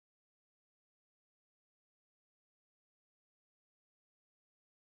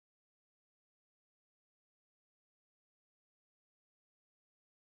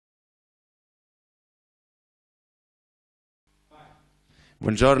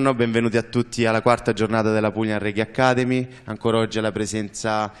Buongiorno, benvenuti a tutti alla quarta giornata della Apulia Reggae Accademy. Ancora oggi alla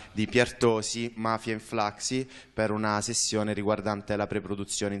presenza di Piertosi, Mafia Inflaxi, per una sessione riguardante la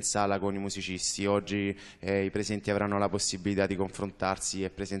preproduzione in sala con i musicisti. Oggi i presenti avranno la possibilità di confrontarsi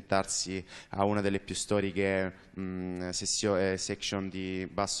e presentarsi a una delle più storiche section di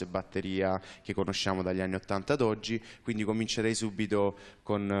basso e batteria che conosciamo dagli anni 80 ad oggi. Quindi comincerei subito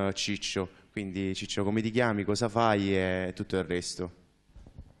con Ciccio. Quindi Ciccio, come ti chiami, cosa fai e tutto il resto?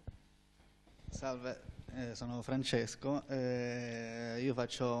 Salve, sono Francesco, io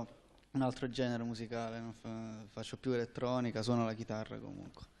faccio un altro genere musicale, non faccio più elettronica, suono la chitarra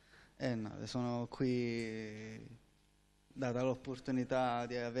comunque. Sono qui, data l'opportunità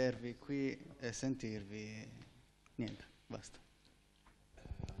di avervi qui e sentirvi, niente, basta.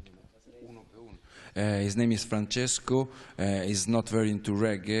 His name is Francesco. He's not very into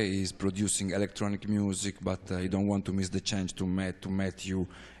reggae. He's producing electronic music, but he don't want to miss the chance to meet you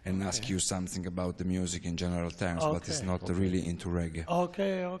and ask you something about the music in general terms. But he's not really into reggae.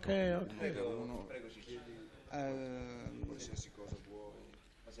 Ok.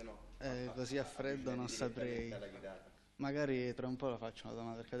 Così a freddo non saprei. Magari tra un po' la faccio una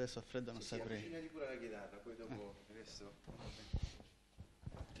domanda, perché adesso a freddo non saprei. Avvicinati pure la chitarra, poi dopo questo.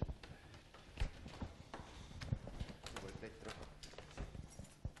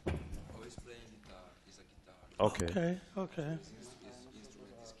 Okay.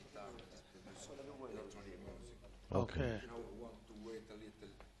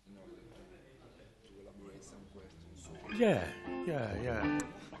 Yeah.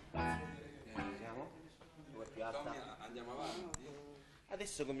 Andiamo avanti.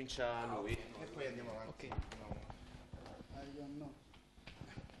 Adesso comincia lui e poi andiamo avanti. Ok. No.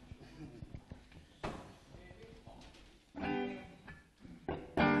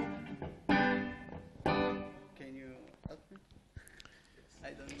 Can you help me?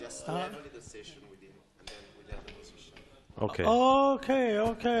 I don't know. Just have a little session with him and then we'll have the position. Okay.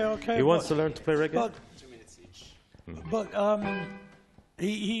 He wants to learn to play reggae? But 2 minutes each.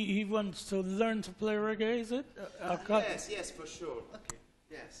 he wants to learn to play reggae, is it? Yes, for sure. Okay,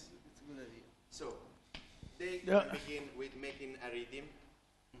 Yes. it's a good idea. So, they Yeah. begin with making a rhythm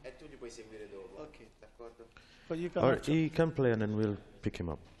e tu li puoi seguire dopo. Ok. D'accordo? But you can Or he can play and then we'll pick him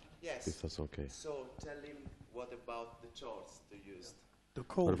up, Yes. if that's okay. So, tell him what about the chords to use. the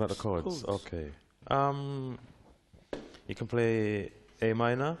chords. What about the chords? Okay. You can play A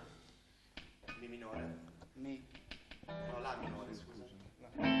minor. Mi minore. Mi. No, La minore, scusa.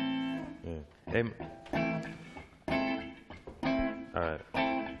 Yeah.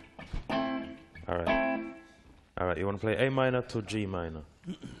 All right. You want to play A minor to G minor?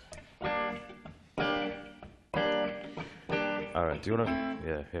 All right. Do you want to?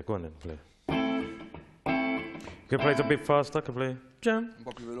 Yeah. Go on then. Play. You can play it a bit faster. You can play jam, Un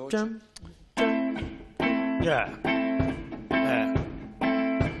po' più veloce. jam. Yeah.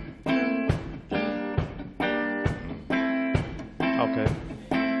 Okay.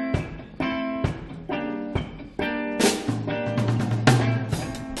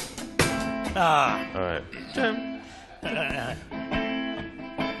 All right. Jam.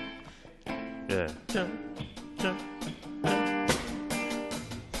 Yeah. Jam.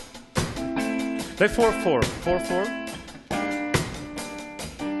 Play 4/4. 4/4.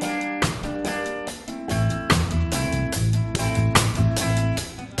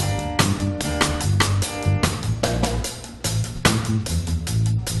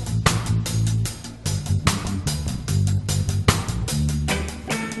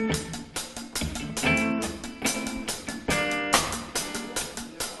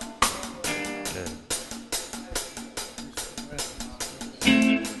 Okay.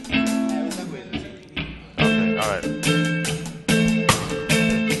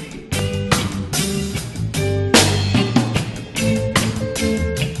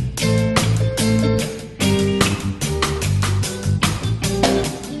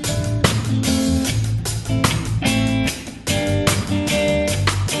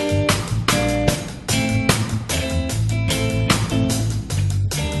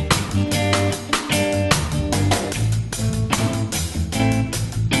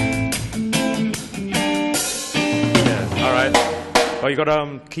 All right. Oh, you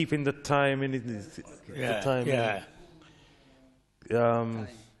gotta keep in the time in the time. Yeah.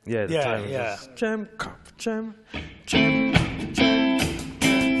 Yeah, the Yeah, time. yeah. Is jam, jam.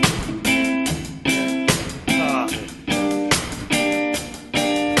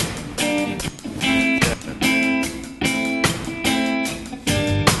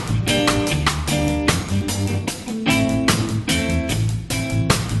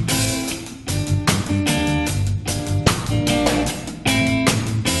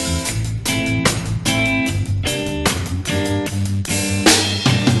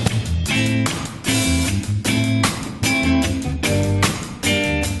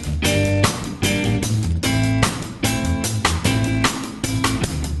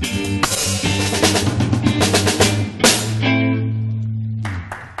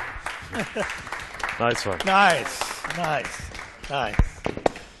 Nice one. Nice.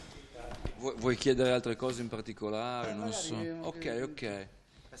 Vuoi chiedere altre cose in particolare? Non so. Ok.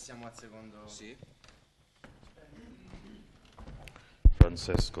 Passiamo al secondo. Sì.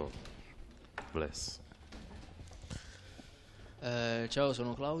 Francesco, bless. Ciao,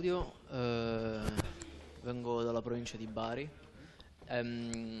 sono Claudio, vengo dalla provincia di Bari.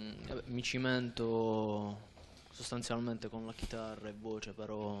 Mi cimento sostanzialmente con la chitarra e voce,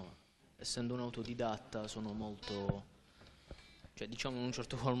 però essendo un autodidatta sono molto, cioè diciamo in un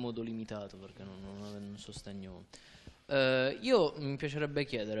certo qual modo limitato perché non avendo un sostegno. Io mi piacerebbe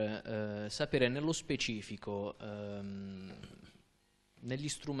chiedere, sapere nello specifico negli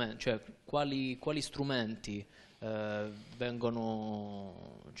strumenti, cioè quali strumenti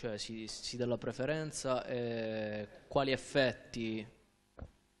vengono, cioè si dà la preferenza e quali effetti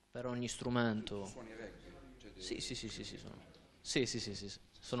per ogni strumento. Suoni reggae? Sì,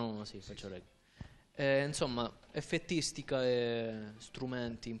 faccio reggae. Insomma, effettistica e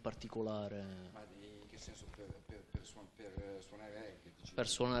strumenti in particolare. Ma in che senso per suonare reggae? Dici? Per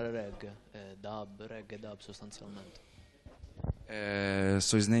suonare reggae, reggae dub sostanzialmente.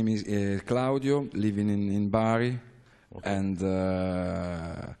 So his name is Claudio, living in Bari, and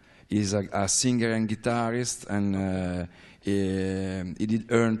he's a singer and guitarist, and he did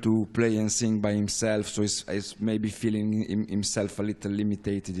earn to play and sing by himself, so he's maybe feeling himself a little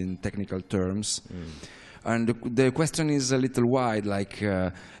limited in technical terms. And the question is a little wide, like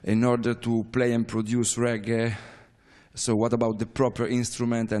in order to play and produce reggae, so what about the proper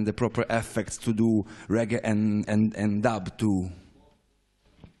instrument and the proper effects to do reggae and dub too?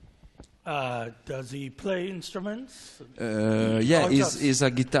 Does he play instruments? Yeah, he's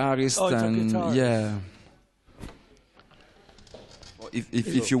a guitarist, he's a and guitarist. yeah.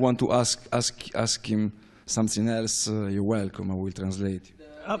 If you want to ask him something else, you're welcome. I will translate. The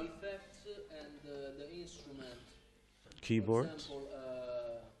effects and the instrument. Keyboard, For example,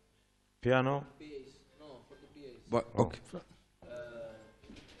 piano. bass. No, for the bass. But, okay.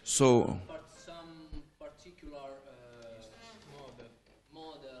 So. Some particular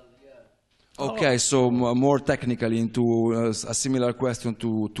model, yeah. Okay, so more technically into a similar question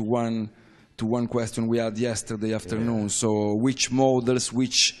to one question we had yesterday afternoon. So which models,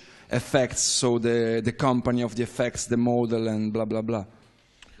 which effects? So the company of the effects, the model, and blah blah blah.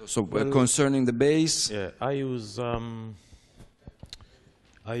 So concerning the bass, Yeah, I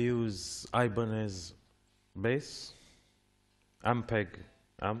use Ibanez bass, Ampeg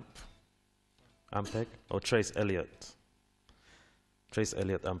or Trace Elliott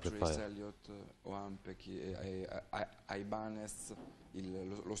amplifier. Trace Elliott o Ampeg, Ibanez,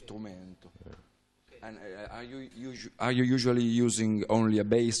 lo strumento. And are you usually using only a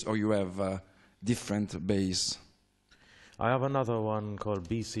bass, or you have different bass? I have another one called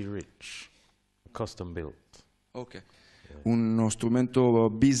BC Rich, custom built. Okay. Uno strumento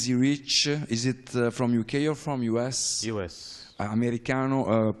Busy Rich, is it from UK or from US? US.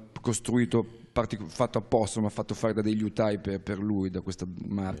 Americano, costruito, fatto apposta, ma fatto fare da degli utai per lui, da questa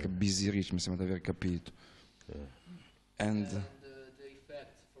marca Busy Rich, mi sembra di aver capito. And The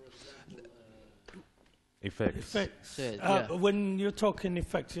effects, for example. Effects. Yeah. When you're talking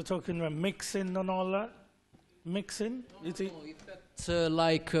effects, you're talking about mixing and all that? Mixing? Is it? Effects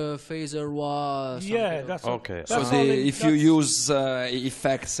like phaser wah. Yeah, that's Okay. so that's all if you use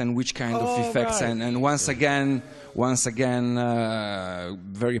effects and which kind of effects, right. and once again,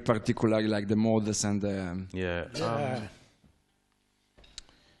 very particularly like the models and the... Yeah. Yeah.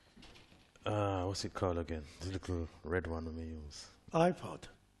 What's it called again? The little red one we use. iPod.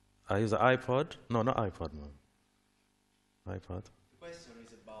 I use an iPod. No, not iPod, man. iPod. The question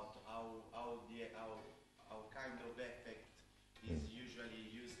is about how kind of effect is usually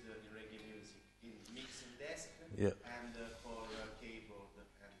used in reggae music, in mixing desk and for keyboard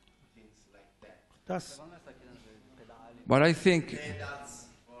and things like that. That's. But I think... Pedals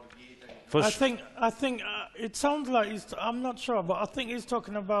for guitar. I think it sounds like I'm not sure, but I think he's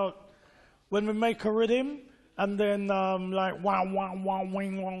talking about when we make a rhythm and then like wah wah wah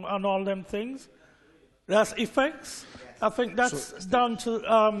wing wong and all them things. That's effects. I think that's down to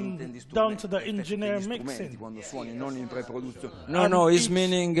the engineer mixing. Quando suoni, non in preproduzione. No, it's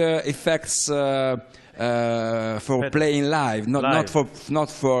meaning effects for playing live, not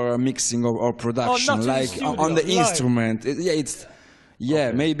for mixing or production, not in like studio, on the live. instrument.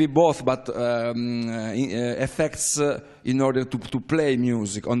 Maybe both, but effects in order to play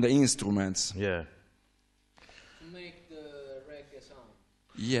music on the instruments. Yeah. To make the reggae sound.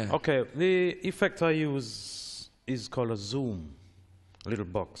 Yeah. Okay, the effect I use is called a zoom. A little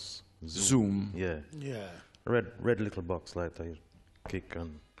box. Zoom. Yeah. Yeah. Red little box like that you kick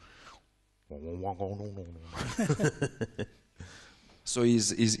and So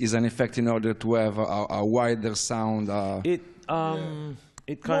is an effect in order to have a wider sound. It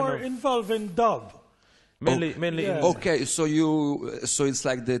kind More of involving dub. mainly. Yeah. Okay, so it's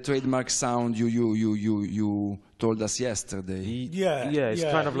like the trademark sound you told us yesterday. Yeah, it's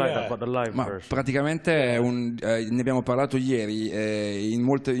kind of like that, but the live Ma version. praticamente ne abbiamo parlato ieri, in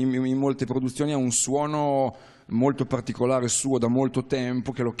molte produzioni ha un suono molto particolare suo da molto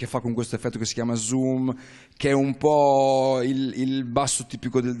tempo che fa con questo effetto che si chiama zoom, che è un po' il basso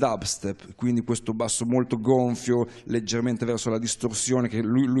tipico del dubstep, quindi questo basso molto gonfio, leggermente verso la distorsione, che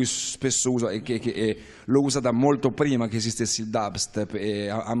lui spesso usa e che lo usa da molto prima che esistesse il dubstep e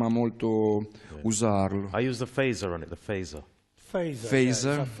ama molto usarlo. I use the phaser on it, the phaser. Phaser? Yeah, it's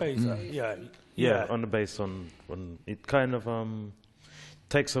a phaser. Yeah, on the bass, on it kind of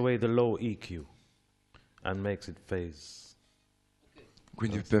takes away the low EQ and makes it phase.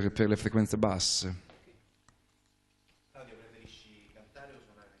 Quindi per le frequenze basse. Claudio, preferisci cantare o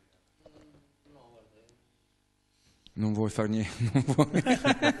suonare? Non vuoi fare niente?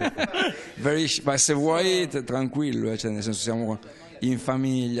 Ma se vuoi, tranquillo, cioè, nel senso siamo in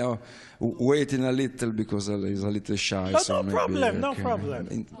famiglia. Waiting a little because he's a little shy. No, so no maybe, problem, no okay. problem.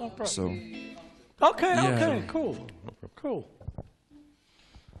 No problem. So, Okay, Yeah. okay, cool.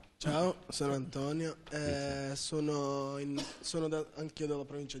 Ciao, sono Antonio, sono anch'io dalla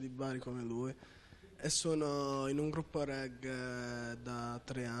provincia di Bari come lui e sono in un gruppo reggae da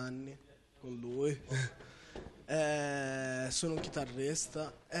 3 anni con lui. Sono un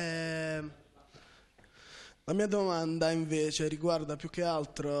chitarrista. La mia domanda invece riguarda più che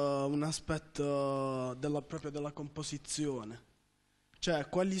altro un aspetto proprio della composizione, cioè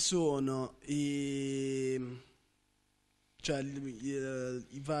quali sono i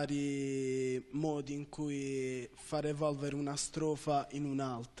vari modi in cui far evolvere una strofa in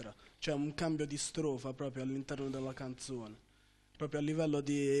un'altra, cioè un cambio di strofa proprio all'interno della canzone, proprio a livello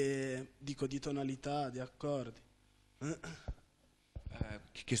di tonalità, di accordi.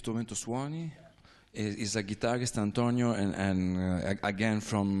 che strumento suoni? Is a guitarist, Antonio, and again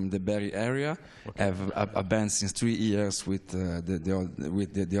from the Bari area. Have a band since 3 years with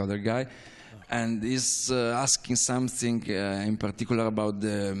the other guy. And is asking something in particular about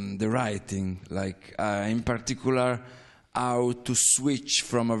the writing, like in particular how to switch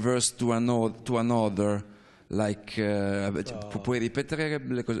from a verse to another. Like, puoi ripetere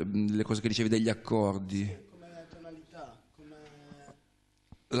le cose che dicevi degli accordi? Come tonalità, come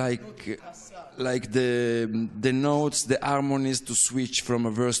like the notes, the harmonies to switch from a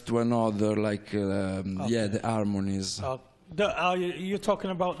verse to another, like yeah, the harmonies. Are you talking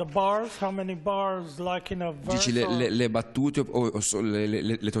about the bars? How many bars, like in a verse? Dici or- le battute o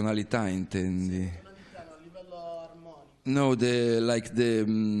le tonalità intendi? tonalità a livello armonico. No, the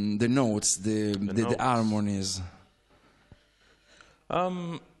notes, the notes. harmonies.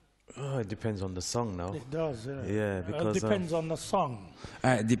 It depends on the song now. It does, yeah. Yeah, because depends on the song.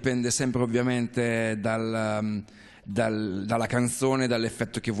 Dipende sempre ovviamente dalla canzone,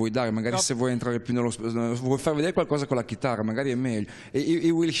 dall'effetto che vuoi dare. Magari se vuoi entrare più vuoi far vedere qualcosa con la chitarra, magari è meglio.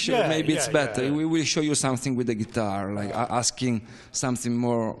 He will show, Yeah, maybe it's yeah, better. yeah. We will show you something with the guitar, like asking something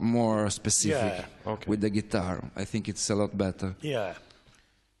more specific Yeah. Okay. with the guitar. I think it's a lot better. Yeah.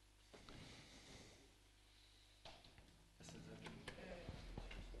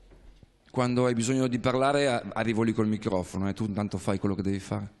 Quando hai bisogno di parlare arrivo lì col microfono e tu intanto fai quello che devi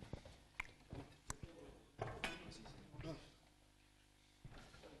fare.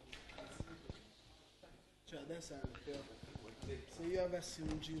 Cioè, ad esempio, se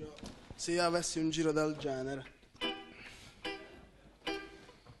io avessi un giro del genere,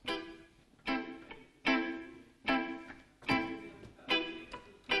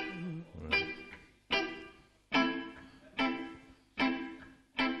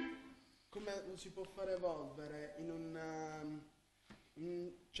 come lo si può far evolvere in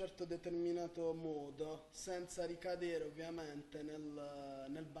un certo determinato modo senza ricadere ovviamente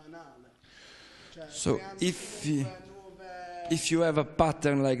nel banale. Cioè, So creando if nuove you have a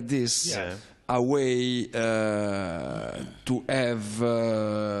pattern like this, Yeah. a way to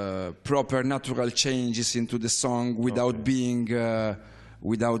have proper natural changes into the song without being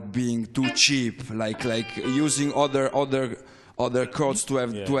too cheap, like using other chords to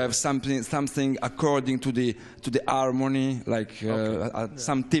have something according to the harmony, like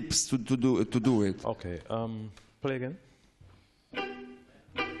some tips to do it. Okay, play again.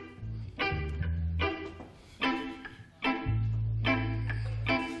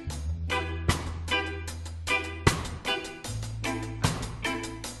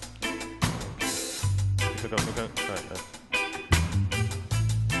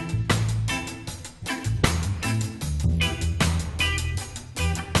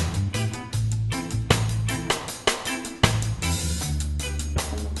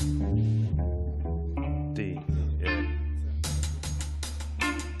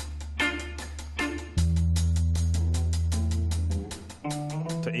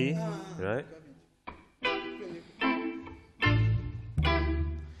 to E, right?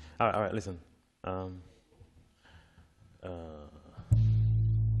 All right, listen. There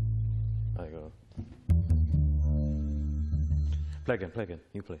you go. Play again,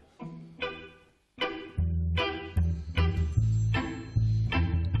 you play.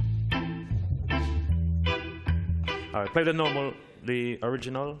 All right, play the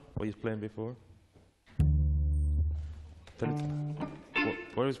original, what he's playing before.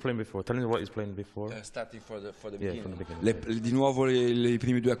 What he's playing before? Tell me what he's playing before. Starting for the Yeah, beginning. from the beginning. Di nuovo i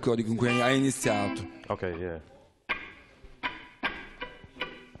primi due accordi con cui hai iniziato. Okay, yeah.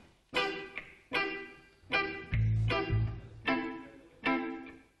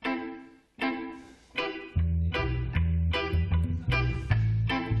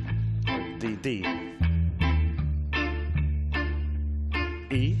 D.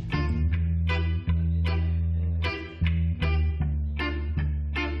 E.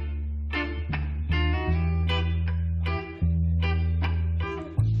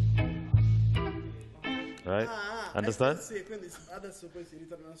 Right? Understand? Sì, quindi adesso poi si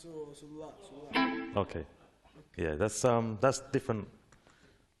ritorna sulla. Okay. Yeah, that's different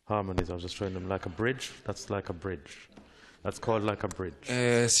harmonies. I was just showing them like a bridge. That's like a bridge. That's called like a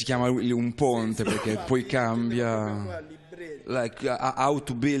bridge. Si chiama un ponte perché poi cambia. Like how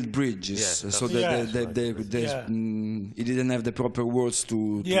to build bridges, Yeah, so that's Yeah. he didn't have the proper words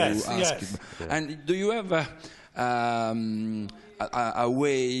to Yes, ask yes. it. And do you have a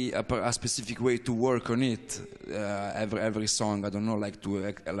way, a specific way to work on it? Every song, I don't know, like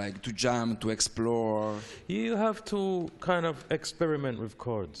to jam, to explore. You have to kind of experiment with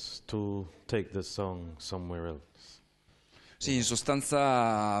chords to take the song somewhere else. Sì, in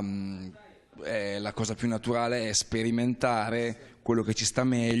sostanza la cosa più naturale è sperimentare quello che ci sta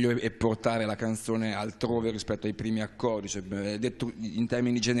meglio e portare la canzone altrove rispetto ai primi accordi. Cioè, detto in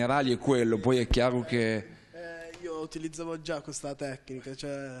termini generali è quello, poi è chiaro che... Io utilizzavo già questa tecnica,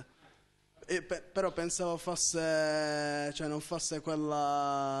 cioè, però pensavo fosse, cioè non fosse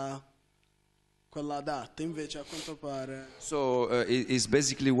quella adatta, invece a quanto pare. So it's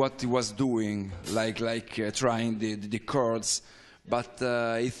basically what he was doing, like trying the chords, but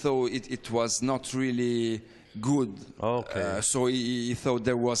he thought it was not really good. Okay. So he thought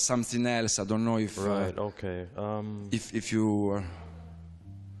there was something else. I don't know if Right. Okay. if you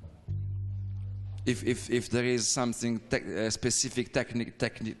if there is something specific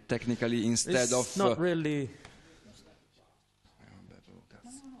technically instead It's of not really.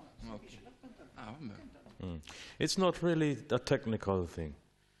 It's not really a technical thing.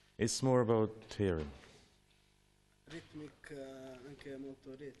 It's more about hearing. Rhythmic, anche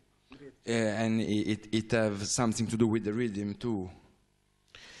molto and it have something to do with the rhythm too.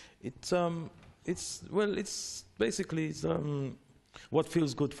 It's basically what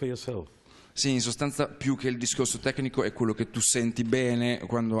feels good for yourself. Sì, in sostanza più che il discorso tecnico è quello che tu senti bene,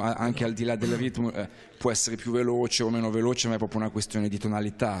 quando anche al di là del ritmo può essere più veloce o meno veloce, ma è proprio una questione di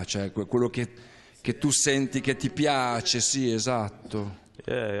tonalità, cioè quello che tu senti che ti piace, sì, esatto.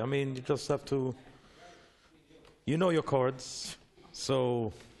 Yeah, I mean, you just have to. You know your chords,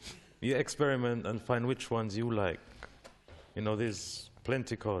 so you experiment and find which ones you like. You know, there's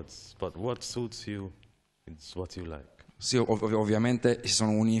plenty chords, but what suits you is what you like. Sì, ovviamente ci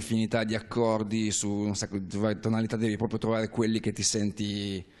sono un'infinità di accordi su un sacco di tonalità, devi proprio trovare quelli che ti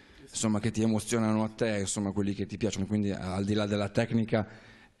senti, insomma, che ti emozionano a te, insomma, quelli che ti piacciono, quindi al di là della tecnica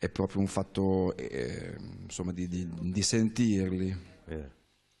è proprio un fatto, insomma, di sentirli. Yeah.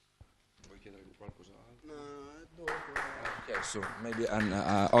 Vuoi chiedere qualcos'altro? No, dopo. Okay, so maybe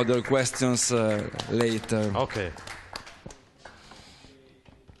other questions later. Okay.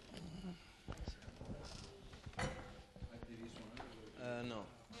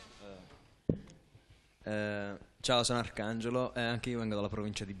 Ciao, sono Arcangelo e anche io vengo dalla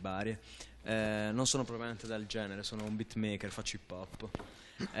provincia di Bari. Non sono propriamente del genere, sono un beatmaker, faccio hip hop.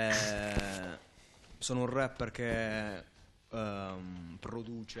 Sono un rapper che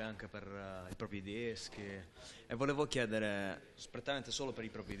produce anche per i propri dischi e volevo chiedere, prettamente solo per i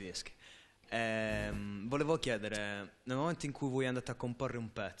propri dischi, volevo chiedere, nel momento in cui voi andate a comporre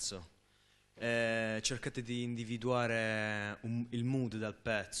un pezzo, cercate di individuare il mood del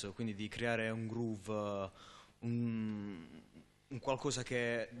pezzo, quindi di creare un groove, un qualcosa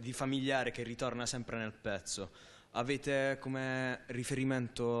di familiare che ritorna sempre nel pezzo. Avete come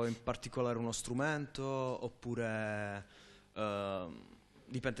riferimento in particolare uno strumento oppure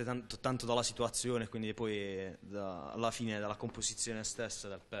dipende tanto dalla situazione, quindi poi alla fine dalla composizione stessa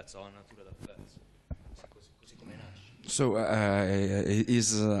del pezzo, dalla natura del pezzo, così come nasce? So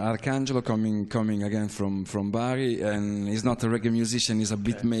is Arcangelo coming again from Bari, and he's not a reggae musician, he's a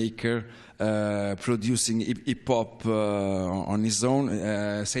beat maker, producing hip hop on his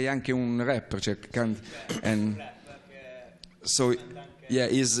own. Sei anche un rapper, cioè and so yeah,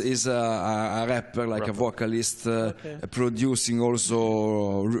 he's a rapper, like a vocalist, producing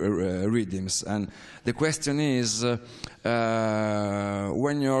also rhythms. And the question is,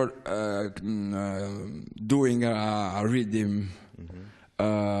 when you're doing a rhythm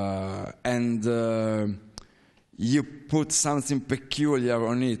and you put something peculiar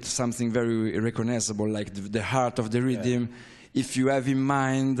on it, something very recognizable, like the heart of the rhythm, if you have in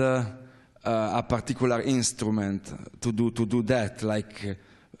mind a particular instrument to do that, like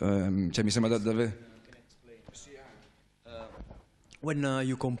cioè mi sembra when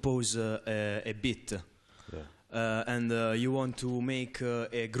you compose a beat and you want to make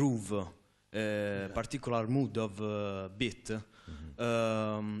a groove, a particular mood of beat,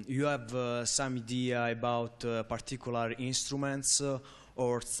 you have some idea about particular instruments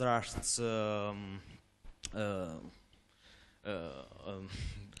or starts a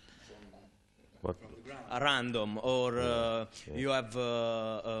random, or you have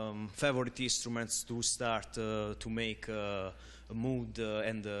favorite instruments to start to make a mood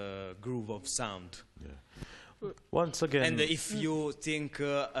and a groove of sound. Once again, and if you think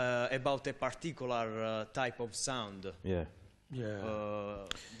about a particular type of sound,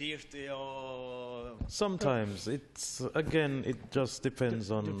 dirty or sometimes it's again it just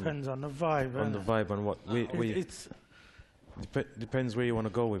depends on the vibe, and what we depends where you want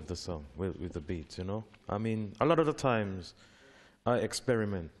to go with the song, with the beats, you know. I mean, a lot of the times I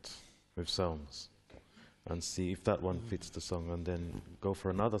experiment with sounds and see if that one fits the song, and then go for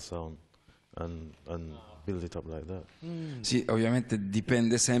another sound and build it up like that. Sì, ovviamente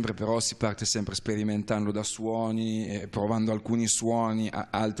dipende sempre, però si parte sempre sperimentando da suoni, provando alcuni suoni,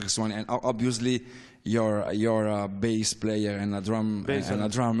 altri suoni, and obviously you're a bass player and a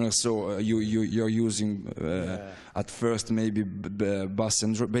drummer, so you're using at first maybe bass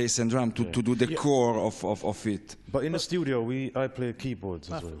and drum to do the core of it. But in the studio I play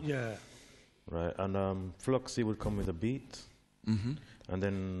keyboards as well. Yeah. Right, and Fluxy will come with a beat, and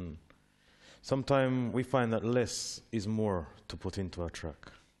then sometimes we find that less is more to put into a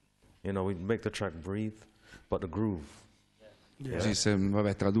track. You know, we make the track breathe, but the groove. Così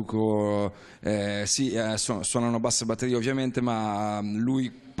vabbè, traduco, sì, suonano basse batterie ovviamente, ma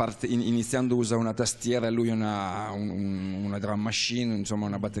lui iniziando usa una tastiera, lui una drum machine, insomma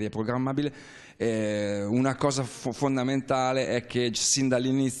una batteria programmabile. Una cosa fondamentale è che sin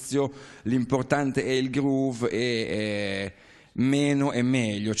dall'inizio l'importante è il groove e meno e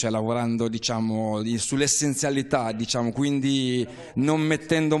meglio, cioè lavorando diciamo sull'essenzialità, diciamo, quindi non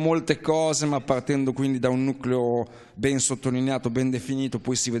mettendo molte cose ma partendo quindi da un nucleo ben sottolineato, ben definito,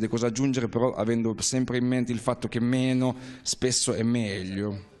 poi si vede cosa aggiungere, però avendo sempre in mente il fatto che meno spesso è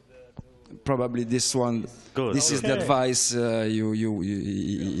meglio. Probably this one, good. This is the advice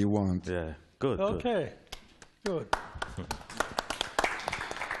you want. Yeah, good. Okay, good.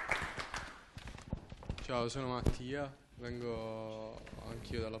 Ciao, sono Mattia. Vengo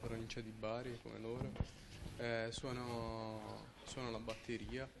anch'io dalla provincia di Bari, come loro. Suono la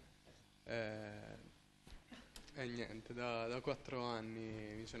batteria e niente, da 4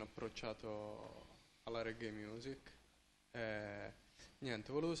 anni mi sono approcciato alla reggae music.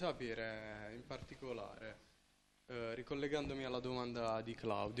 Niente, volevo sapere in particolare, ricollegandomi alla domanda di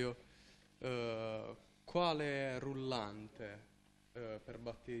Claudio, quale rullante per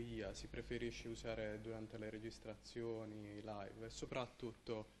batteria si preferisce usare durante le registrazioni live, e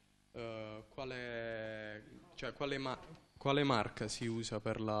soprattutto quale marca si usa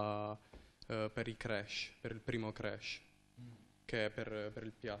per i crash, per il primo crash, che è per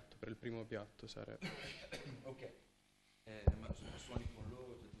il piatto, per il primo piatto sarebbe. Ok. Ma suoni con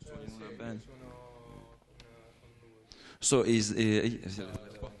loro, suoni in una band? So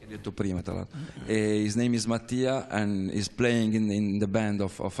detto prima, tra l'altro. His name is Mattia and he's playing in the band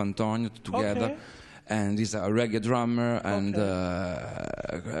of Antonio together. Okay. And he's a reggae drummer, and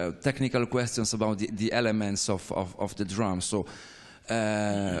technical questions about the elements of the drum. So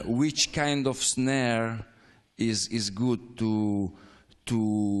which kind of snare is good to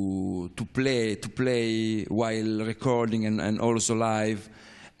play while recording and also live?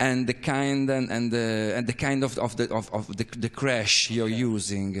 And the kind of the crash you're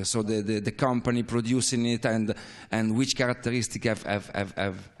using, so the company producing it, and which characteristic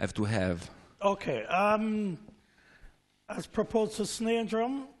have to have. Okay, as proposed to snare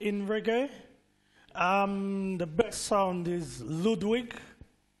drum in reggae, the best sound is Ludwig.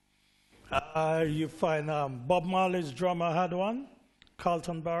 You find Bob Marley's drummer had one,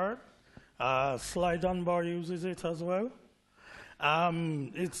 Carlton Barrett. Sly Dunbar uses it as well.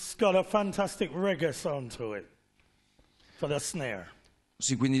 It's got a fantastic reggae sound to it for the snare.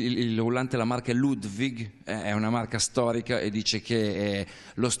 Sì, quindi il rullante, la marca Ludwig, è una marca storica e dice che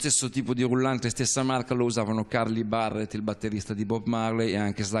lo stesso tipo di rullante, stessa marca, lo usavano Carly Barrett, il batterista di Bob Marley, e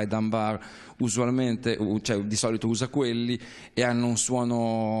anche Sly Dunbar, usualmente, cioè di solito usa quelli, e hanno un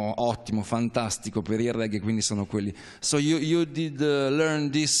suono ottimo, fantastico per il reggae, quindi sono quelli. So you did learn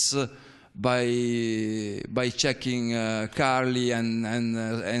this by checking Carly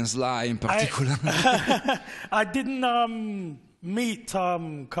and Sly in particular? I didn't meet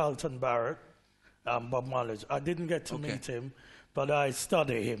Carlton Barrett, Bob Marley. I didn't get to meet him, but I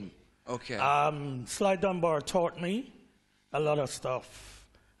study him. Okay. Sly Dunbar taught me a lot of stuff,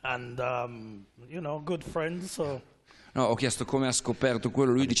 and good friends. So. No, ho chiesto come ha scoperto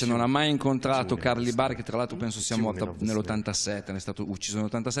quello, lui dice non ha mai incontrato Carly Barr, che tra l'altro penso sia morta nell'87, è stato ucciso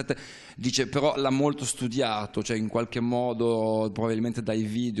nell'87, dice però l'ha molto studiato, cioè in qualche modo, probabilmente dai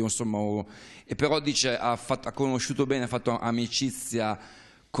video, insomma, e però dice ha conosciuto bene, ha fatto amicizia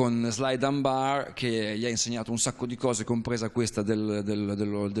con Sly Dunbar, che gli ha insegnato un sacco di cose, compresa questa del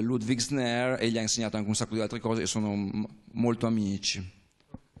Ludwig Snare, e gli ha insegnato anche un sacco di altre cose, e sono molto amici.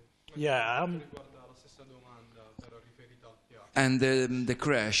 Yeah, and the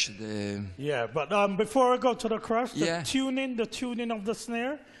crash. Yeah, but before I go to the crash, the tuning of the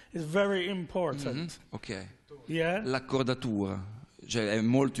snare is very important. Ok. Yeah. L'accordatura, cioè è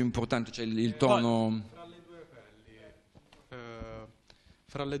molto importante, cioè il tono.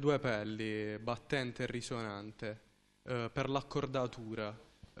 Fra le due pelli, battente e risonante, per l'accordatura,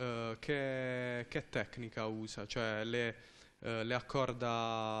 che tecnica usa? Cioè le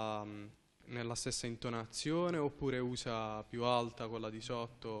accorda nella stessa intonazione oppure usa più alta quella di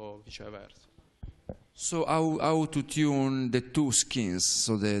sotto o viceversa? So how to tune the two skins,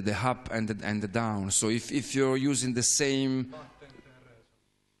 so the up and the down. So if you're using the same.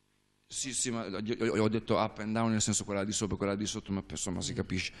 Sì, ma ho detto up and down nel senso quella di sopra e quella di sotto, ma insomma si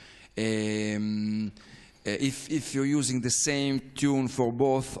capisce. If you're using the same tune for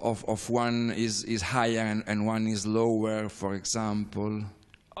both, of one is higher and one is lower, for example.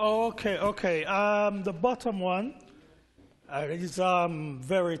 Oh, okay. The bottom one is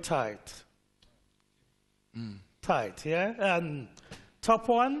very tight. Tight, yeah? And top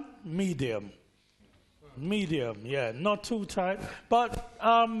one, medium. Medium, yeah, not too tight. But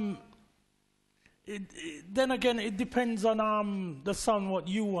then again, it depends on the sound what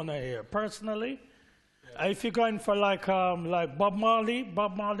you want to hear. Personally, if you're going for like Bob Marley,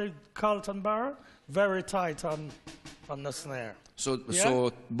 Carlton Barrett, very tight on the snare.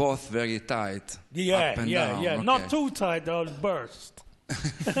 So both very tight. Yeah, up and down. Yeah. Okay. Not too tight, they'll burst.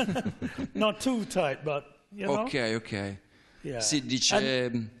 Not too tight, but you know. Okay. Yeah. Si dice.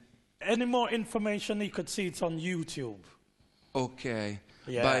 Any more information, you could see it's on YouTube. Okay.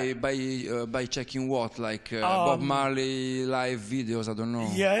 Yeah. By checking what, like Bob Marley live videos? I don't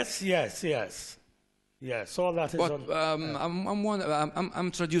know. Yes. Yes, all that is on. I'm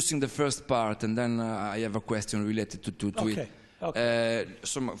introducing the first part, and then I have a question related to it. Okay.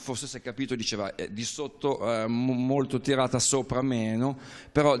 Insomma, forse si è capito, diceva di sotto molto tirata sopra meno,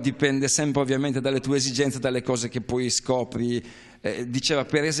 però dipende sempre ovviamente dalle tue esigenze, dalle cose che poi scopri. Diceva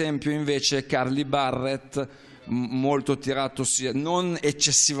per esempio invece Carly Barrett molto tirato sia, non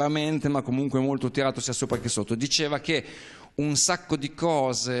eccessivamente, ma comunque molto tirato sia sopra che sotto. Diceva che un sacco di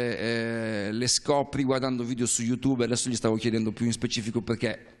cose le scopri guardando video su YouTube. Adesso gli stavo chiedendo più in specifico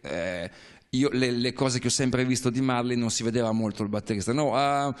perché io le cose che ho sempre visto di Marley non si vedeva molto il batterista. No,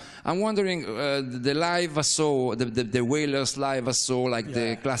 I'm wondering the live I saw, the Wailers live I saw, like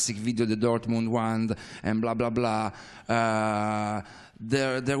the classic video, the Dortmund one, and blah blah blah.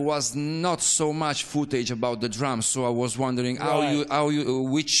 There was not so much footage about the drums, so I was wondering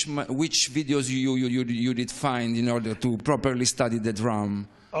which videos you did find in order to properly study the drum.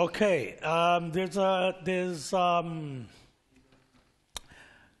 Okay, there's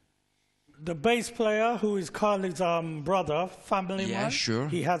the bass player who is Carly's brother, family man. Yeah, sure.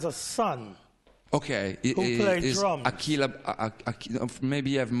 He has a son. Okay, who plays drums. Akila,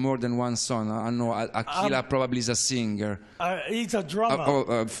 maybe you have more than one son. I know Akila probably is a singer. He's a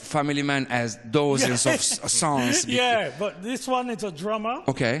drummer. Family Man has dozens of songs. Yeah, but this one is a drummer.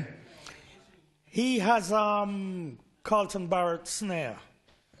 Okay. He has Carlton Barrett snare.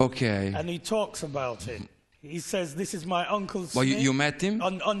 Okay. And he talks about it. He says, "This is my uncle's." Well, you met him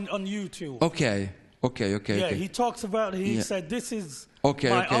on YouTube. Okay. Yeah, he talks about it. He said, "This is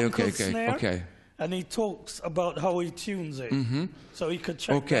my uncle's snare." Okay. and he talks about how he tunes it. So you could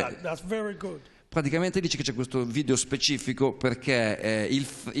check that. That's very good. Praticamente dice che c'è questo video specifico perché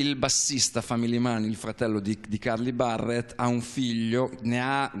il bassista Family Man, il fratello di Carly Barrett, ha un figlio, ne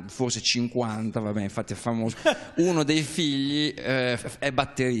ha forse 50, vabbè, infatti è famoso. Uno dei figli è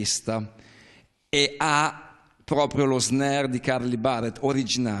batterista e ha proprio lo snare di Carly Barrett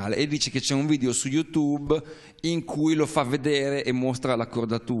originale, e dice che c'è un video su YouTube in cui lo fa vedere e mostra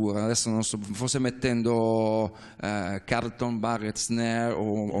l'accordatura. Adesso non so, forse mettendo Carlton Barrett snare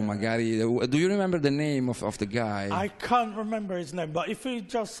o magari... Do you remember the name of the guy? I can't remember his name, but if you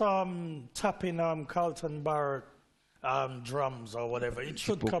just tap in Carlton Barrett drums or whatever, it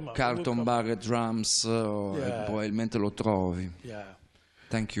should come up. Carlton Barrett drums, e probabilmente lo trovi. Yeah.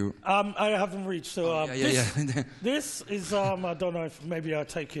 Thank you. I haven't reached, so this is, I don't know if maybe I'll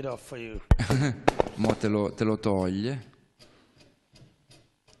take it off for you. Mo te lo toglie.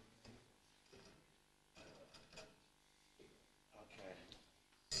 Okay.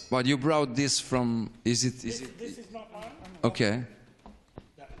 But you brought this from, this is not mine. Okay.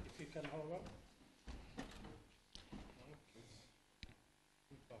 If you can hold up.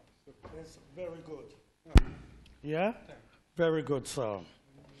 It's very good. Yeah? Very good sound.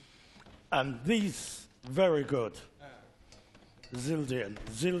 And these, very good. Zildjian.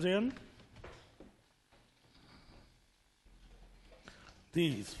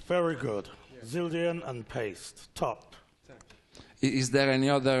 These, very good. Zildjian and paste, top. Is there any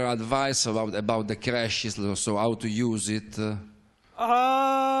other advice about the crashes, so how to use it?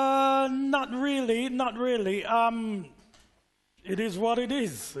 Not really. It is what it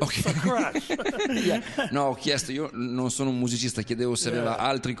is. It's a crash. No, ho chiesto, io non sono un musicista, chiedevo se aveva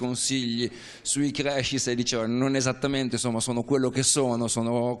altri consigli sui crashes e diceva non esattamente, insomma, sono quello che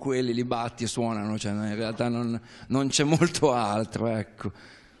sono quelli, li batti e suonano, cioè in realtà non c'è molto altro, ecco.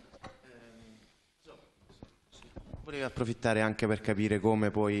 Volevo approfittare anche per capire come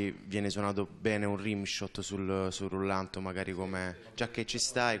poi viene suonato bene un rimshot sul rullanto, magari come, già che ci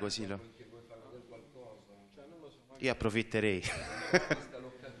stai così lo... Io approfitterei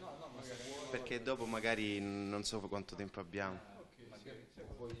perché dopo magari non so quanto tempo abbiamo.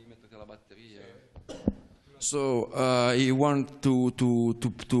 So he want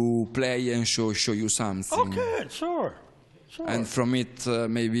to play and show you something. Okay, sure. And from it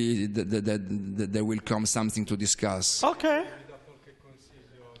maybe there will come something to discuss. Okay.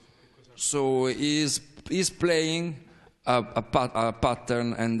 So he's playing a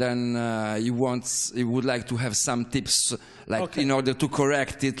pattern, and then he would like to have some tips, like in order to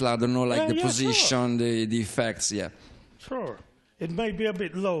correct it. I don't know, like the position, sure. the effects. Yeah. Sure. It may be a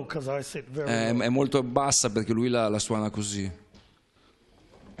bit low because I sit very low. È molto bassa perché lui la suona così.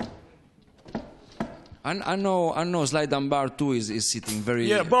 I know Slide and Bar too is sitting very...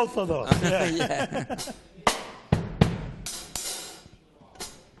 Yeah, both of those. Yeah. Yeah.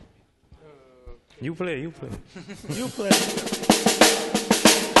 You play. You play.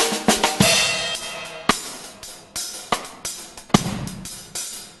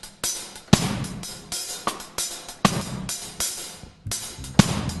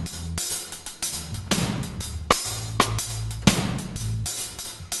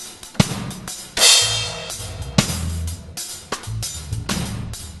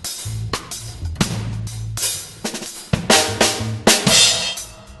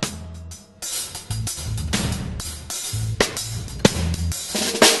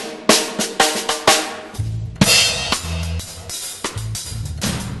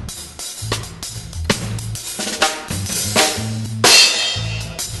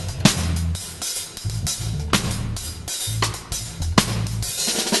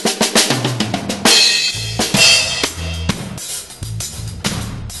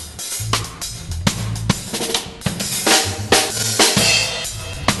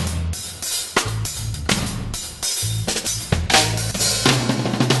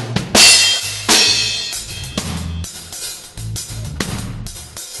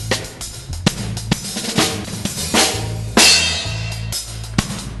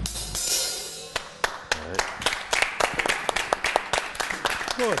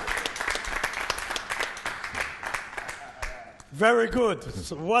 Very good.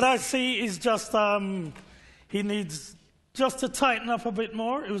 So what I see is just he needs just to tighten up a bit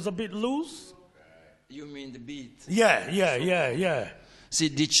more. It was a bit loose. You mean the beat? Yeah.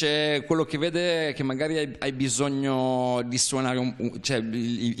 Sì, dice quello che vede è che magari hai bisogno di suonare cioè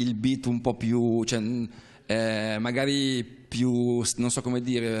il beat un po' più, cioè, magari più, non so come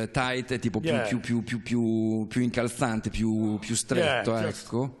dire, tight, tipo più incalzante, più stretto,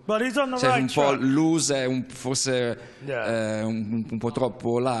 ecco. Cioè un po' loose, forse un po'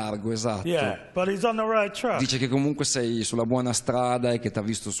 troppo largo, esatto. Dice che comunque sei sulla buona strada e che ti ha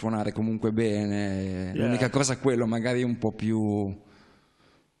visto suonare comunque bene. L'unica cosa è quello, magari un po' più...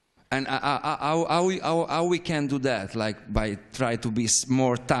 And how we can do that, like by try to be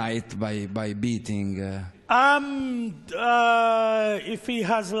more tight by beating? If he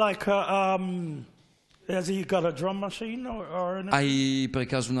has like a has he got a drum machine or anything? Hai per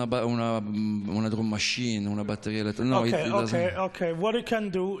caso una drum machine, una batteria elettronica? No, okay. What he can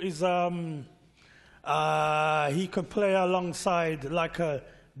do is he could play alongside like a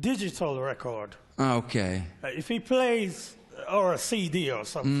digital record. Ah, okay. If he plays. Or a CD or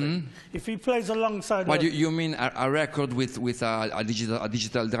something. If he plays alongside. What you mean a record with a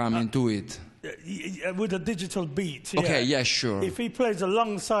digital drum into it? With a digital beat. Okay, yeah, sure. If he plays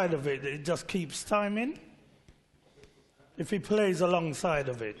alongside of it, it just keeps timing. If he plays alongside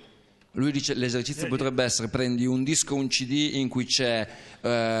of it. Lui dice l'esercizio potrebbe essere: prendi un disco, un CD in cui c'è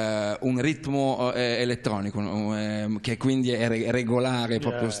un ritmo elettronico che quindi è regolare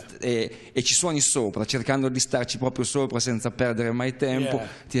proprio, e ci suoni sopra, cercando di starci proprio sopra senza perdere mai tempo.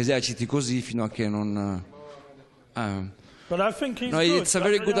 Ti eserciti così fino a che non... But I think he's no, it's a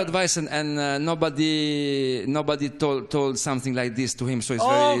very good advice, and nobody told something like this to him, so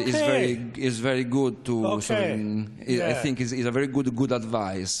it's very good to. Okay. So, I think it's a very good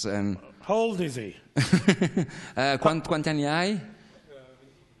advice. And how old is he? Quanti anni hai?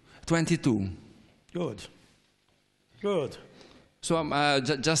 22. Good. So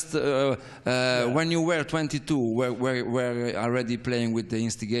just when you were 22, were already playing with the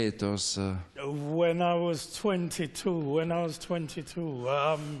instigators? When I was 22. Was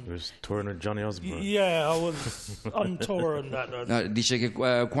touring with Johnny Osborne. Yeah, I was on tour on that. Dice che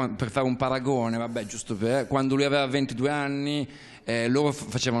per fare un paragone, vabbè, giusto quando lui aveva 22 anni, loro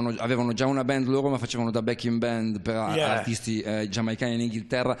avevano già una band loro, ma facevano da backing band per artisti giamaicani in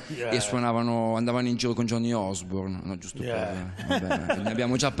Inghilterra, e andavano in giro con Johnny Osborne, no, giusto vabbè, ne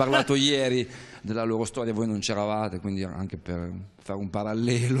abbiamo già parlato ieri della loro storia, voi non c'eravate, quindi anche per fare un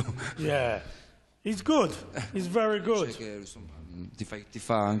parallelo. He's good, he's very good. Ti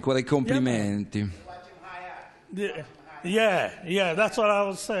fa ancora i complimenti. Yeah, that's what I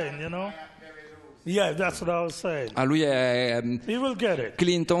was saying, you know. Yeah, that's what I was saying. Lui è He will get it.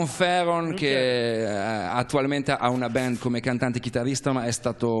 Clinton Farron, che attualmente ha una band come cantante e chitarrista, ma è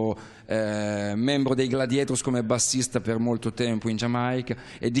stato membro dei Gladiators come bassista per molto tempo in Giamaica,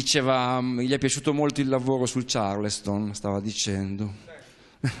 e diceva gli è piaciuto molto il lavoro sul Charleston, stava dicendo.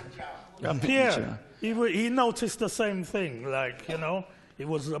 Pierre, he noticed the same thing, like, you know, it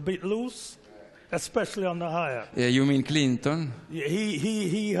was a bit loose. Especially on the hi-hat. You mean Clinton?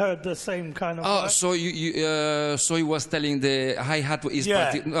 He heard the same kind of. So he was telling the hi-hat is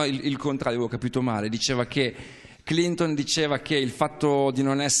no, il contrario, ho capito male. Diceva che Clinton diceva che il fatto di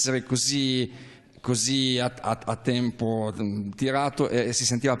non essere così a tempo tirato si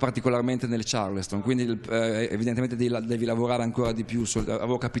sentiva particolarmente nel Charleston, quindi evidentemente devi lavorare ancora di più.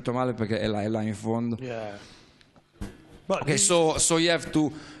 Avevo capito male perché è là in fondo. Okay, so you have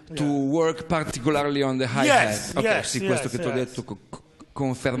to work particularly on the hi-hat. Questo che ti ho detto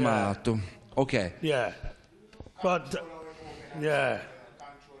confermato. Ok.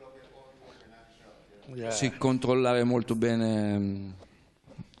 Sì, controllare molto bene.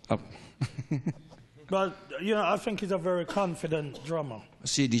 But you know, I think he's a very confident drummer.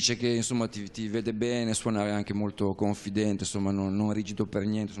 Sì, dice che insomma ti vede bene suonare, anche molto confidente, insomma non rigido per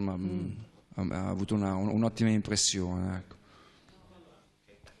niente, insomma. Ha avuto un'ottima impressione, ecco.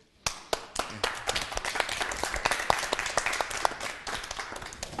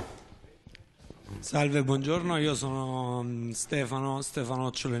 Salve, buongiorno, io sono Stefano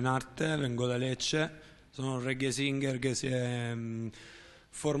Occionarte, vengo da Lecce, sono un reggae singer che si è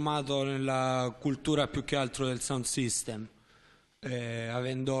formato nella cultura più che altro del sound system,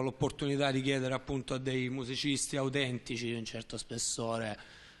 avendo l'opportunità di chiedere appunto a dei musicisti autentici di un certo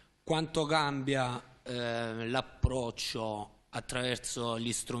spessore quanto cambia l'approccio attraverso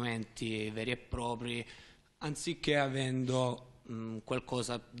gli strumenti veri e propri, anziché avendo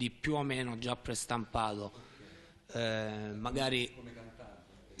qualcosa di più o meno già prestampato, magari come cantante.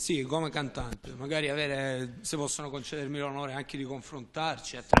 Sì, come cantante, magari avere, se possono concedermi l'onore anche di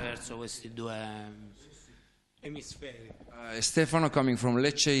confrontarci attraverso questi due emisferi. Stefano, coming from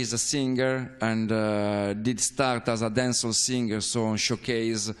Lecce, is a singer and did start as a dancehall singer, so on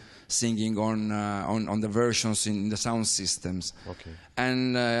showcase singing on the versions in the sound systems. Okay.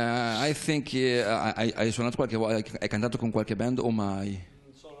 And I think hai suonato hai cantato con qualche band o mai?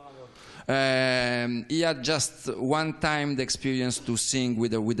 He had just one time the experience to sing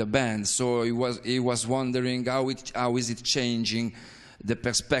with a band, so he was wondering how is it changing the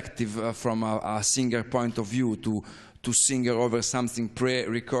perspective from a singer point of view to sing over something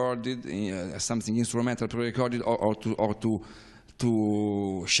pre-recorded, something instrumental pre-recorded, or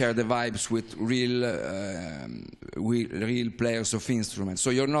to share the vibes with real players of instruments. So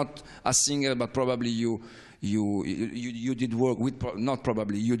you're not a singer, but probably you did work with, not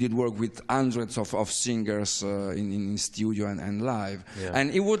probably, you did work with hundreds of singers in studio and live. Yeah.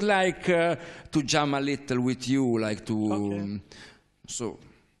 And he would like to jam a little with you, like to, okay. So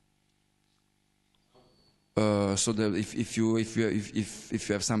that if you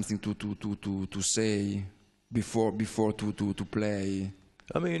have something to say before to play.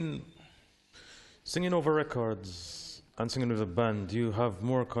 I mean, singing over records and singing with a band, you have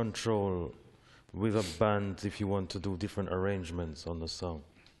more control with a band if you want to do different arrangements on the song.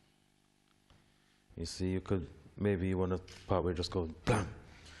 You see, you could, maybe you want a part where it just goes blam.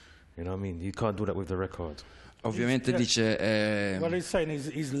 You know what I mean? You can't do that with the record. Ovviamente dice... What he's saying is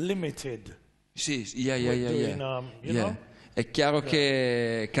he's limited. Sì, yeah. È chiaro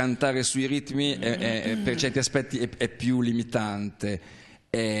che cantare sui ritmi per certi aspetti è più limitante.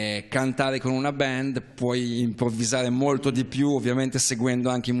 Cantare con una band puoi improvvisare molto di più, ovviamente seguendo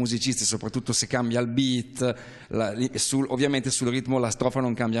anche i musicisti, soprattutto se cambia il beat. Ovviamente sul ritmo la strofa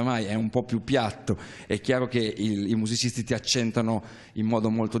non cambia mai, è un po' più piatto. È chiaro che i musicisti ti accentano in modo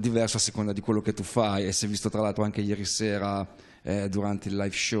molto diverso a seconda di quello che tu fai, e si è visto tra l'altro anche ieri sera durante il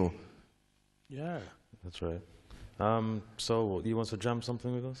live show. Yeah, that's right. So, you want to jam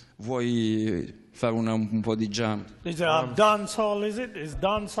something with us? Vuoi fare un po' di jam? Is it dancehall, is it? Is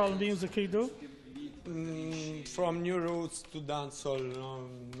dancehall music you do? From new roots to dancehall,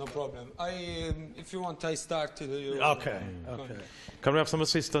 no problem. If you want, I started. Okay. Can we have some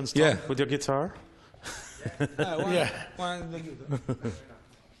assistance with your guitar? One the guitar.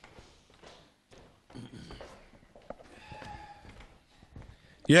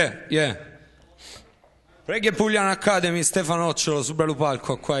 Yeah. Reggae Apulia Accademy, Stefanocciolo, su bello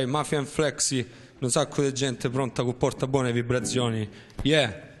palco qua, Mafia and Flexi, un sacco di gente pronta con porta buone vibrazioni.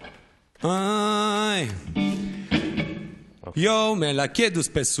 Yeah. Io me la chiedo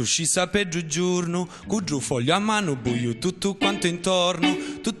spesso, ci sa per giorno, con giù foglio a mano, buio tutto quanto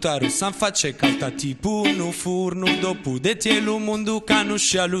intorno, tutta rossa in faccia e calda tipo un furno, dopo de tielo mondo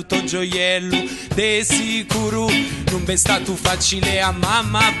canosce luto gioiello, de sicuro non è stato facile a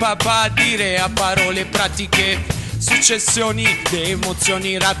mamma, papà dire a parole pratiche, successioni di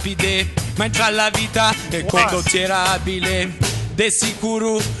emozioni rapide, ma entra la vita è condotterabile, de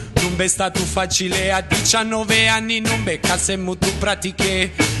sicuro non è stato facile a 19 anni, non beccasse molto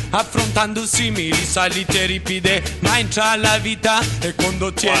pratiche, affrontando simili salite ripide, ma entra la vita è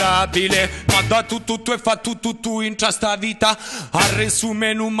condotterabile, ma da tutto e fa tutto in sta vita, a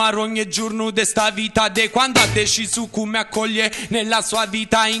resume numero ogni giorno de sta vita, de quando ha deciso come accoglie nella sua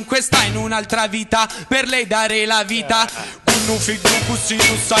vita, in questa in un'altra vita, per lei dare la vita, con un figlio così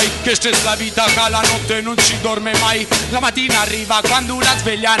non sai che c'è la vita, che la notte non ci dorme mai, la mattina arriva quando la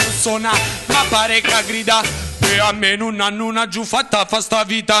sveglia non suona, ma pare che grida, e a me non hanno una giù fatta fa sta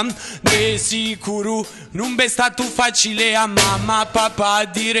vita, de sicuro non è stato facile a mamma, papà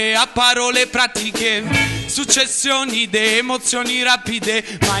dire a parole pratiche, successioni di emozioni rapide,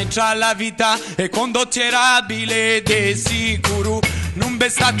 ma entra la vita è condotterabile, de sicuro non è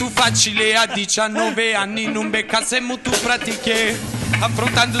stato facile a 19 anni, non beccasse molto pratiche,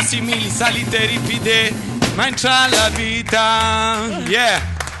 affrontando simili salite ripide, ma entra la vita. Yeah,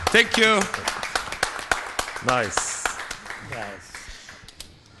 thank you. Nice.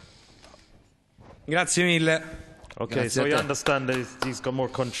 Grazie mille. Ok, Grazie so a you te. understand that he's got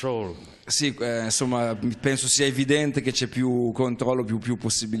more control. Sì, insomma, penso sia evidente che c'è più controllo, più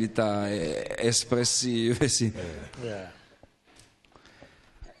possibilità espressive, sì.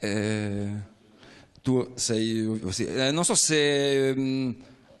 Tu sei... Sì. Non so se vi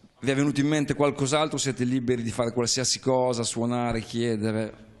è venuto in mente qualcos'altro, siete liberi di fare qualsiasi cosa, suonare,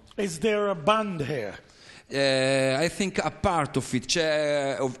 chiedere. Is there a band here? I think a part of it,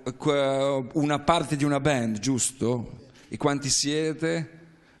 c'è una parte di una band, giusto? E quanti siete?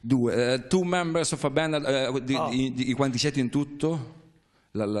 Due. Two members of a band, di quanti siete in tutto?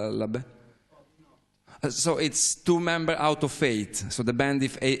 La band? So it's 2 members out of 8. So the band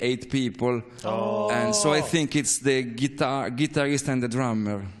is 8 people, and so I think it's the guitarist and the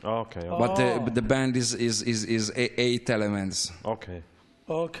drummer. Okay. But the band is 8 elements. Okay.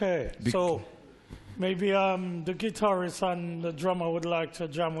 Okay, so maybe the guitarist and the drummer would like to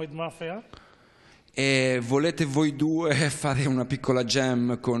jam with Mafia. E volete voi due fare una piccola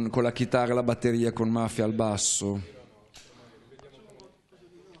jam con la chitarra e la batteria con Mafia al basso?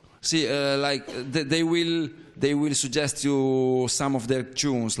 Sì, like they will suggest you some of their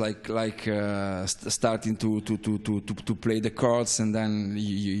tunes, starting to play the chords, and then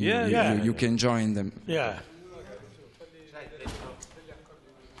you can join them. Yeah.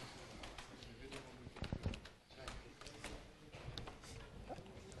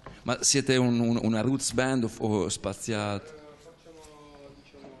 Ma siete una roots band o spaziate? Facciamo,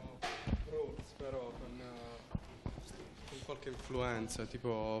 diciamo, roots, però con qualche influenza,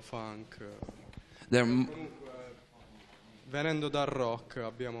 tipo funk. Comunque, venendo dal rock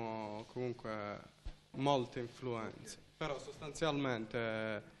abbiamo comunque molte influenze, però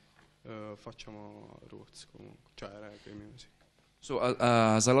sostanzialmente facciamo roots comunque, cioè reggae music. So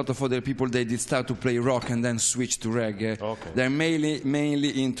as a lot of other people, they did start to play rock and then switch to reggae. Okay. They're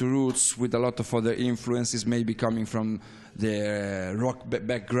mainly into roots with a lot of other influences, maybe coming from the rock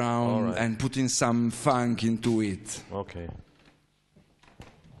background and putting some funk into it. Okay.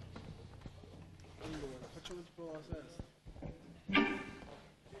 Allora, facciamo tipo la sesta.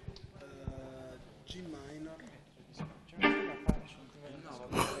 G minor.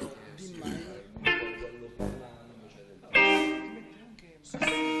 D minor.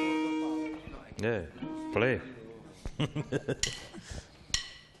 Yeah, play.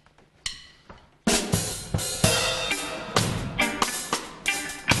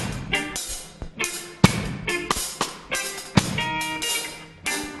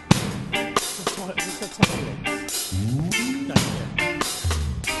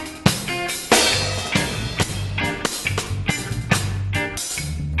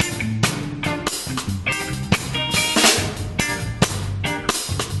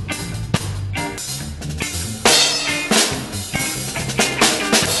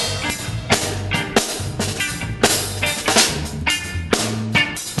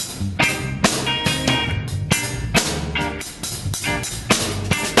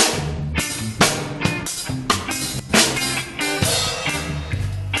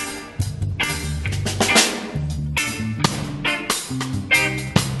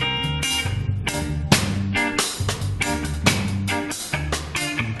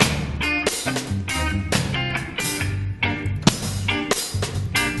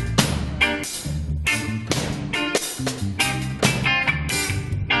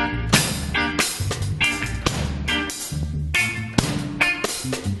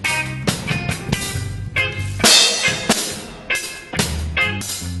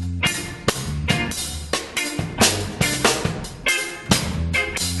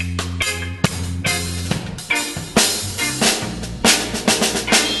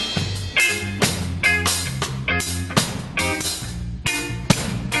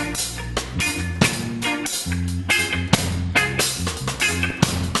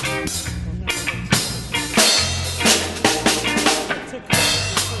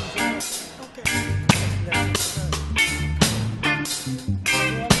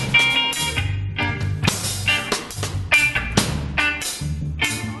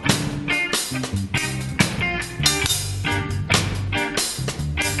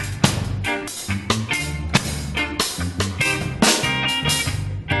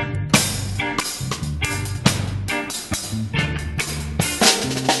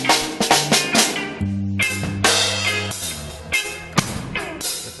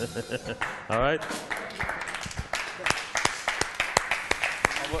 All right.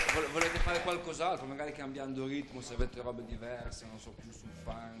 Volete fare qualcos'altro, magari cambiando ritmo, se avete robe diverse, non so, più sul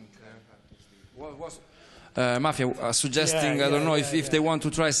funk? Mafia suggesting, I don't know if they want to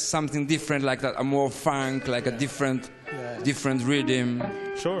try something different, like that, a more funk, like a different rhythm.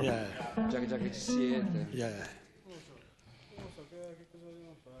 Sure. Yeah. Già che ci siete. Yeah. Non lo so che cosa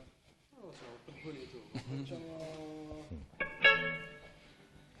dobbiamo fare. Non lo so, proponi tu. Facciamo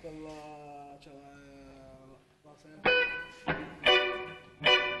quella, cioè la sempre.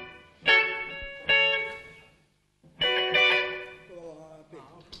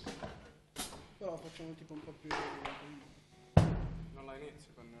 Però facciamo tipo un po' più. Non la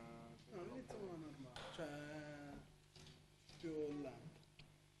inizio con. No, inizio con la normale, cioè più lento.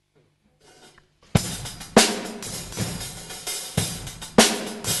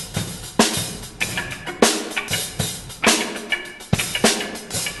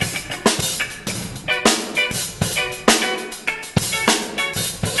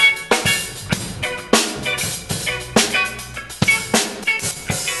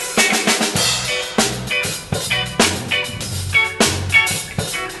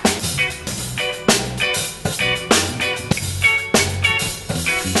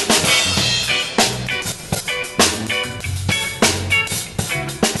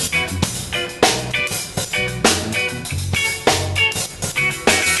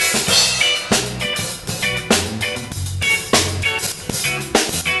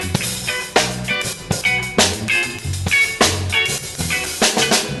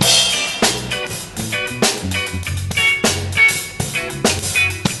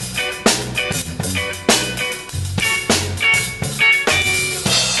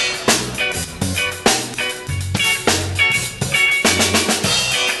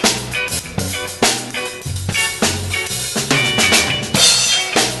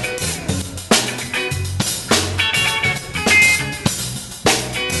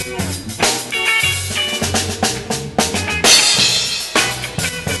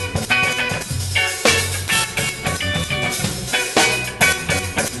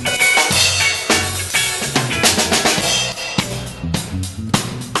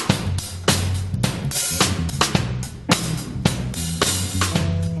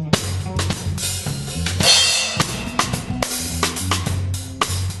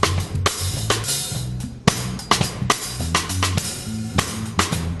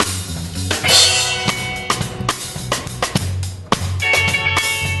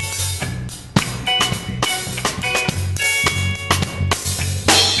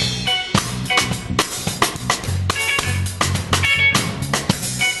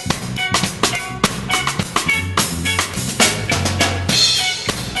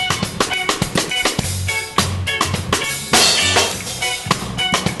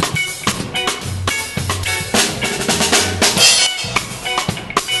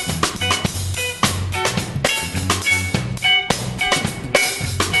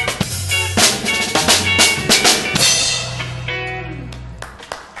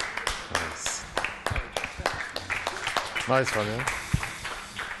 Nice one,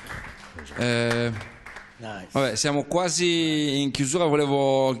 yeah? Nice. Vabbè, siamo quasi in chiusura,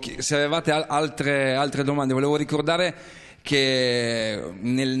 se avevate altre domande, volevo ricordare che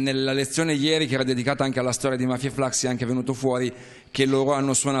nella lezione ieri, che era dedicata anche alla storia di Mafia e Flaxi, è anche venuto fuori che loro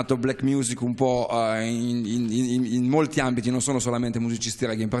hanno suonato black music un po' in molti ambiti, non sono solamente musicisti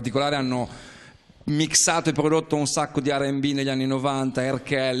reggae, in particolare hanno mixato e prodotto un sacco di R&B negli anni 90, R.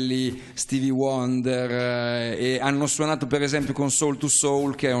 Kelly, Stevie Wonder, e hanno suonato per esempio con Soul to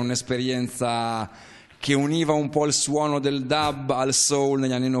Soul, che è un'esperienza che univa un po' il suono del dub al soul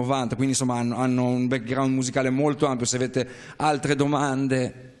negli anni 90, quindi insomma hanno un background musicale molto ampio. Se avete altre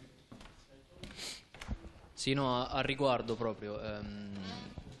domande. Sì, no, a riguardo proprio,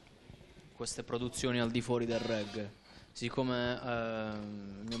 queste produzioni al di fuori del reggae, siccome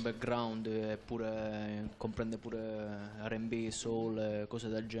il mio background comprende pure R&B, soul e cose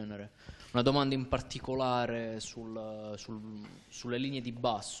del genere, una domanda in particolare sulle linee di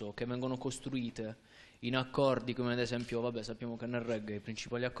basso che vengono costruite in accordi come ad esempio, vabbè, sappiamo che nel reggae i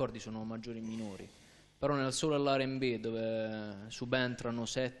principali accordi sono maggiori e minori, però nel soul e l'R&B dove subentrano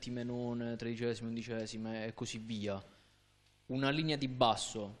settime, none, tredicesime, undicesime e così via, una linea di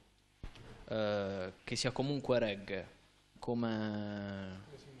basso che sia comunque reggae, come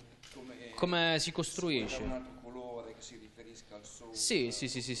si costruisce? C'è un altro colore che si riferisca al soul? Sì.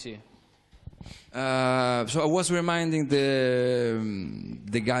 So I was reminding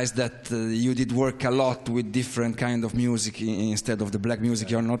the guys that you did work a lot with different kind of music instead of the black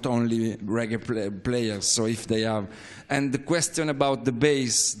music. You're not only reggae players. So if they have, and the question about the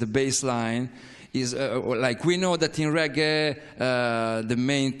bass line is like we know that in reggae the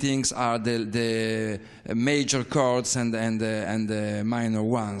main things are the major chords and the minor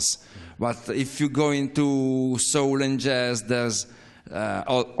ones. But if you go into soul and jazz, there's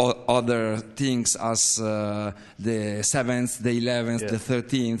other things as the 7th, the 11th, the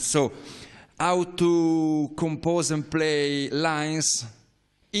 13th. So how to compose and play lines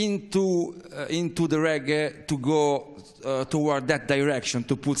into the reggae to go toward that direction,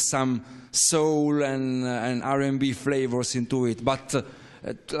 to put some soul and R&B flavors into it, but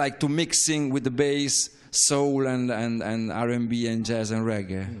like to mixing with the bass, soul and R&B and jazz and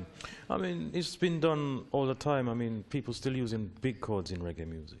reggae. I mean, it's been done all the time. I mean, people still using big chords in reggae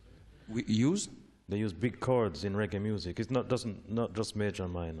music. We use? They use big chords in reggae music. It's not just major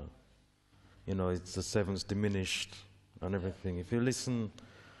and minor. You know, it's the sevenths diminished and everything. If you listen,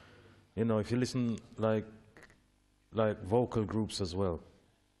 like vocal groups as well,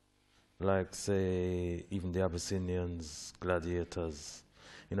 like say even the Abyssinians, Gladiators,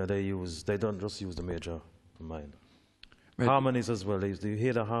 you know, they don't just use the major and minor. Harmonies as well. Do you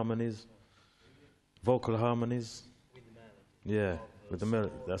hear the harmonies? Vocal harmonies? With the melody. Yeah, with the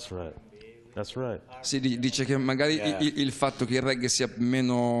melody. That's right. That's right. Si dice che magari il fatto che il reggae sia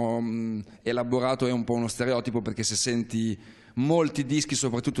meno elaborato è un po' uno stereotipo, perché se senti molti dischi,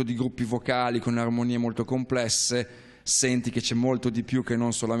 soprattutto di gruppi vocali con armonie molto complesse, senti che c'è molto di più che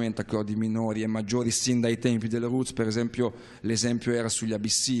non solamente accordi minori e maggiori sin dai tempi delle roots. Per esempio, l'esempio era sugli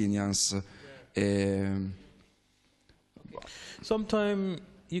Abyssinians. Sometimes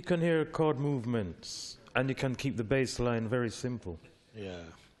you can hear chord movements and you can keep the bass line very simple. Yeah.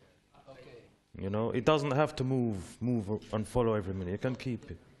 You know, it doesn't have to move and follow every minute. You can keep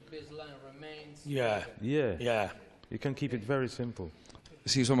it. The bass line remains. Yeah. Yeah. Yeah. You can keep it very simple.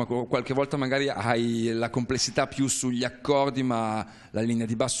 Sì, insomma, qualche volta magari hai la complessità più sugli accordi, ma la linea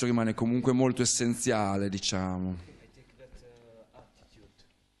di basso rimane comunque molto essenziale, diciamo.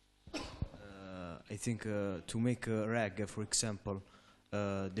 I think to make reggae, for example,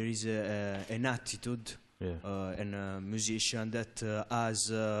 there is an attitude and a musician that has,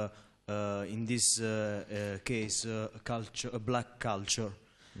 in this case, a black culture.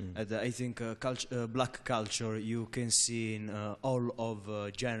 And I think black culture you can see in all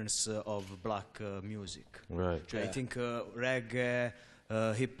of genres of black music. Right. I think reggae,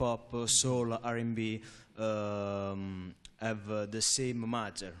 hip hop, soul, R&B have the same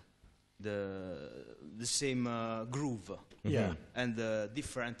matter. The same groove, and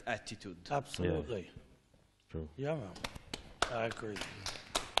different attitude. Absolutely. Yeah. True. Yeah, man. I agree.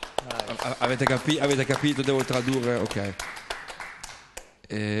 Nice. Avete capito? Devo tradurre, ok.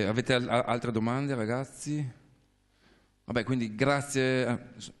 Avete altre domande, ragazzi? Vabbè, quindi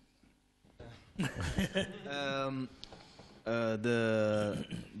grazie. The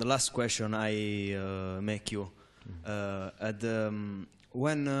last question I make you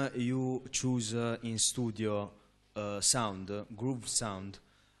when you choose in studio sound, groove sound,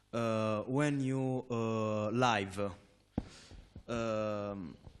 when you live,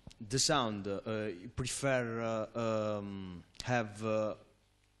 the sound you prefer have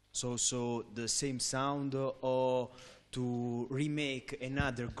so the same sound or to remake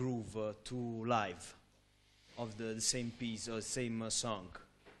another groove to live of the same piece or same song?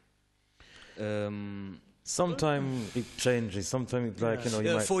 Sometimes it changes. Sometimes it's like, you know,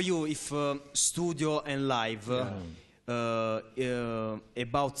 you might... For you, if studio and live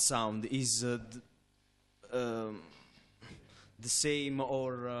about sound is the same,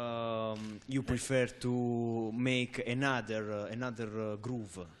 or you prefer to make another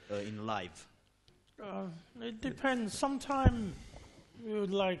groove in live? It depends. Sometimes you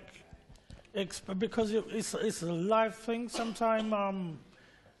would like, because it's a live thing. Sometimes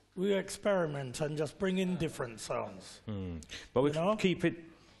we experiment and just bring in different sounds. But we keep it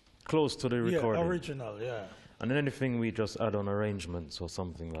close to the recording. Yeah, original, yeah. And then anything we just add on arrangements or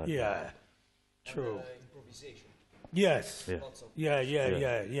something like that. Yeah, true. Improvisation. Yes. Yeah.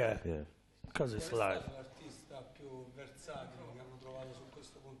 Yeah. Because it's live.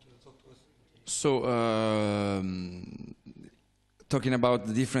 So, talking about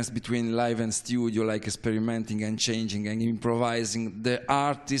the difference between live and studio, like experimenting and changing and improvising, the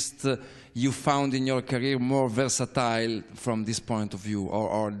artist you found in your career more versatile from this point of view,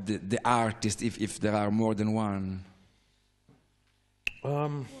 or the artist, if there are more than one?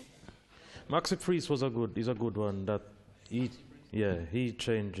 Maxi Priest was is a good one. That he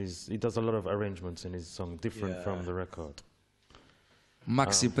changes. He does a lot of arrangements in his song, different from the record.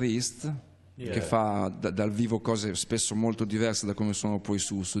 Maxi Priest, che fa dal vivo cose spesso molto diverse da come sono poi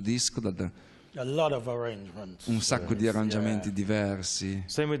su disco. A lot of arrangements. Un sacco di arrangiamenti diversi.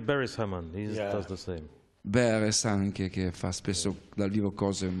 Same with Beres Hammond. He does the same. Beres anche, che fa spesso dal vivo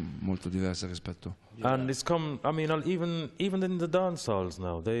cose molto diverse rispetto. And it's come, I mean, even in the dance halls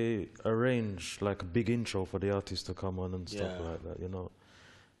now, they arrange like a big intro for the artist to come on and stuff like that, you know.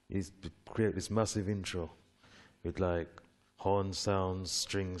 He's create this massive intro with like horn sounds,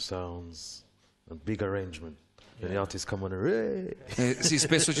 string sounds, a big arrangement. And the artists come on and sì,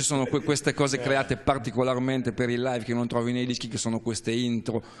 spesso ci sono queste cose create particolarmente per il live che non trovi nei dischi, che sono queste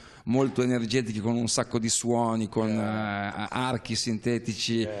intro molto energetiche con un sacco di suoni, con archi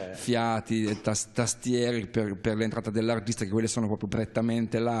sintetici, fiati, tastiere per l'entrata dell'artista, che quelle sono proprio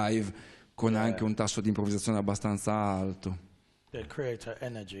prettamente live, con anche un tasso di improvvisazione abbastanza alto. They create an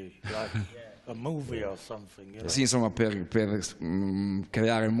energy, like a movie or something. You know? Sì, insomma, per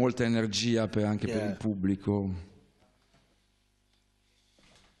creare molta energia anche per il pubblico.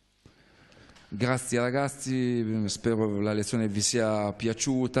 Grazie ragazzi, spero la lezione vi sia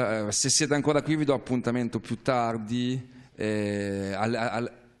piaciuta. Se siete ancora qui vi do appuntamento più tardi alle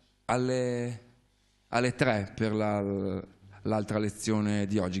 3 per l'altra lezione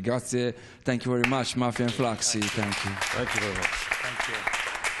di oggi. Grazie, thank you very much, Mafia and Flaxi, thank you. Thank you very much.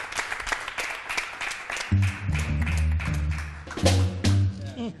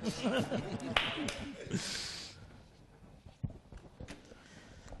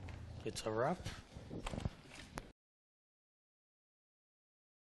 It's a wrap.